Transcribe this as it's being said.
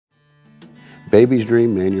Baby's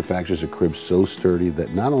Dream manufactures a crib so sturdy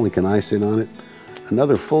that not only can I sit on it,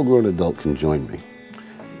 another full-grown adult can join me.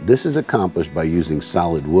 This is accomplished by using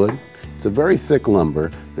solid wood. It's a very thick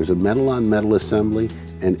lumber. There's a metal-on-metal assembly,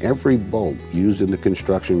 and every bolt used in the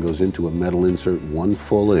construction goes into a metal insert 1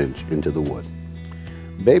 full inch into the wood.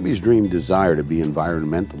 Baby's Dream desire to be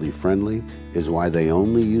environmentally friendly is why they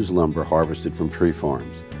only use lumber harvested from tree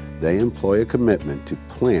farms. They employ a commitment to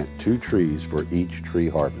plant 2 trees for each tree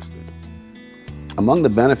harvested. Among the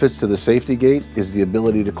benefits to the safety gate is the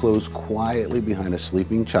ability to close quietly behind a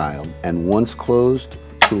sleeping child, and once closed,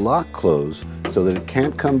 to lock close so that it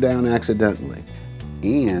can't come down accidentally.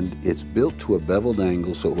 And it's built to a beveled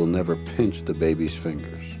angle so it will never pinch the baby's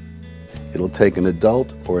fingers. It'll take an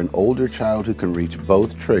adult or an older child who can reach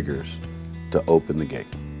both triggers to open the gate.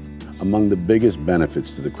 Among the biggest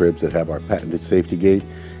benefits to the cribs that have our patented safety gate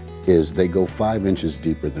is they go 5 inches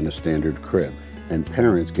deeper than a standard crib, and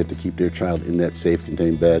parents get to keep their child in that safe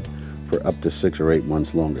contained bed for up to 6 or 8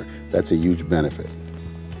 months longer. That's a huge benefit.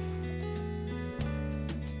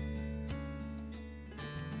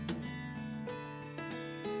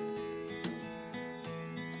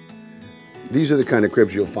 These are the kind of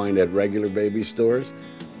cribs you'll find at regular baby stores.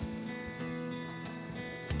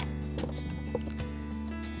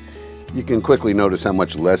 You can quickly notice how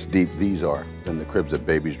much less deep these are than the cribs that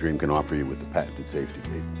Baby's Dream can offer you with the patented safety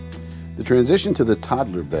gate. The transition to the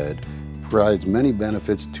toddler bed provides many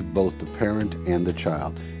benefits to both the parent and the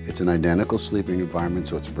child. It's an identical sleeping environment,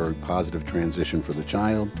 so it's a very positive transition for the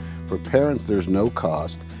child. For parents, there's no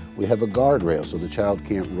cost. We have a guardrail so the child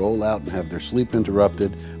can't roll out and have their sleep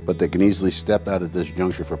interrupted, but they can easily step out at this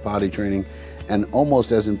juncture for potty training. And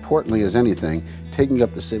almost as importantly as anything, taking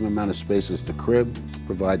up the same amount of space as the crib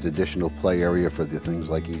provides additional play area for the things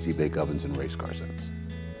like easy bake ovens and race car sets.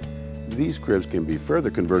 These cribs can be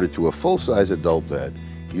further converted to a full-size adult bed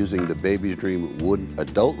using the Baby's Dream wood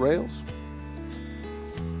adult rails,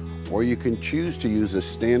 or you can choose to use a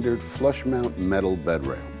standard flush mount metal bed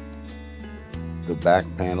rail. The back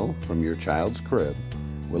panel from your child's crib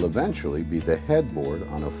will eventually be the headboard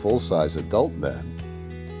on a full-size adult bed,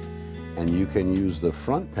 and you can use the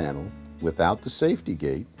front panel without the safety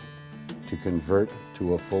gate to convert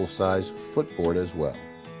to a full-size footboard as well.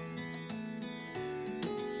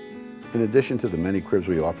 In addition to the many cribs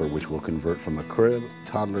we offer which will convert from a crib,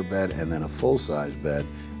 toddler bed, and then a full-size bed,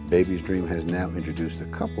 Baby's Dream has now introduced a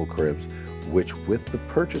couple cribs which, with the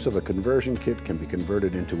purchase of a conversion kit, can be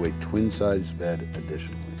converted into a twin-size bed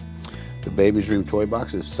additionally. The Baby's Dream toy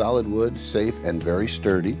box is solid wood, safe, and very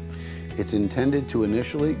sturdy. It's intended to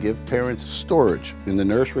initially give parents storage in the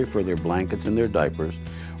nursery for their blankets and their diapers.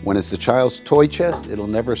 When it's the child's toy chest, it'll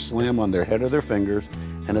never slam on their head or their fingers,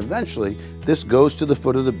 and eventually this goes to the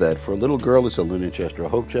foot of the bed. For a little girl, it's a linen chest or a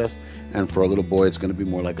hope chest, and for a little boy, it's going to be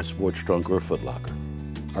more like a sports trunk or a foot locker.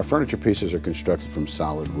 Our furniture pieces are constructed from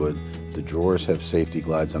solid wood. The drawers have safety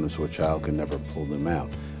glides on them so a child can never pull them out.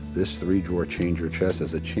 This 3-drawer changer chest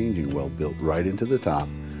has a changing well built right into the top.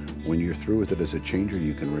 When you're through with it as a changer,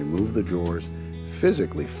 you can remove the drawers,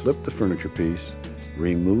 physically flip the furniture piece,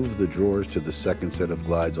 remove the drawers to the second set of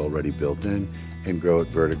glides already built in, and grow it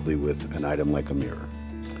vertically with an item like a mirror.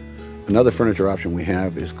 Another furniture option we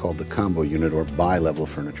have is called the combo unit or bi-level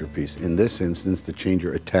furniture piece. In this instance, the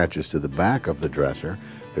changer attaches to the back of the dresser.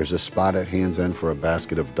 There's a spot at hand's end for a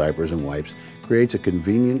basket of diapers and wipes. Creates a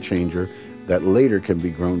convenient changer that later can be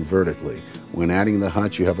grown vertically. When adding the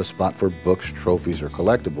hutch, you have a spot for books, trophies, or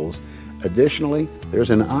collectibles. Additionally, there's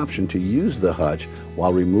an option to use the hutch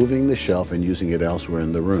while removing the shelf and using it elsewhere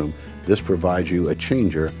in the room. This provides you a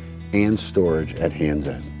changer and storage at hand's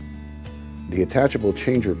end. The attachable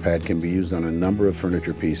changer pad can be used on a number of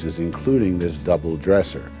furniture pieces, including this double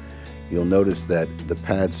dresser. You'll notice that the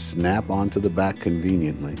pads snap onto the back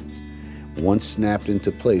conveniently. Once snapped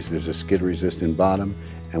into place, there's a skid-resistant bottom,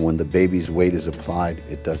 and when the baby's weight is applied,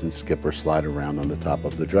 it doesn't skip or slide around on the top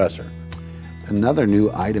of the dresser. Another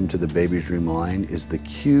new item to the Baby's Dream line is the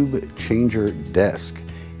Cube Changer Desk.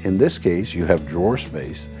 In this case, you have drawer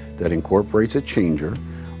space that incorporates a changer.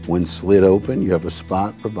 When slid open, you have a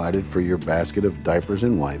spot provided for your basket of diapers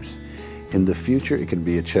and wipes. In the future, it can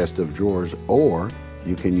be a chest of drawers, or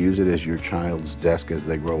you can use it as your child's desk as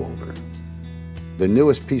they grow older. The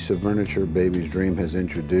newest piece of furniture Baby's Dream has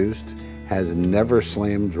introduced has never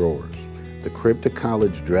slam drawers. The Crib to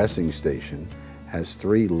College dressing station has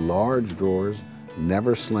 3 large drawers,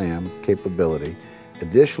 never slam capability.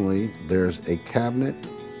 Additionally, there's a cabinet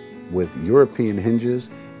with European hinges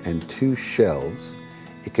and 2 shelves.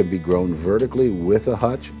 It can be grown vertically with a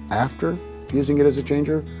hutch after using it as a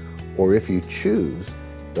changer, or if you choose,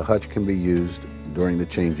 the hutch can be used during the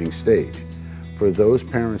changing stage. For those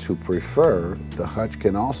parents who prefer, the hutch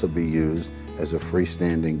can also be used as a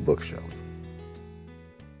freestanding bookshelf.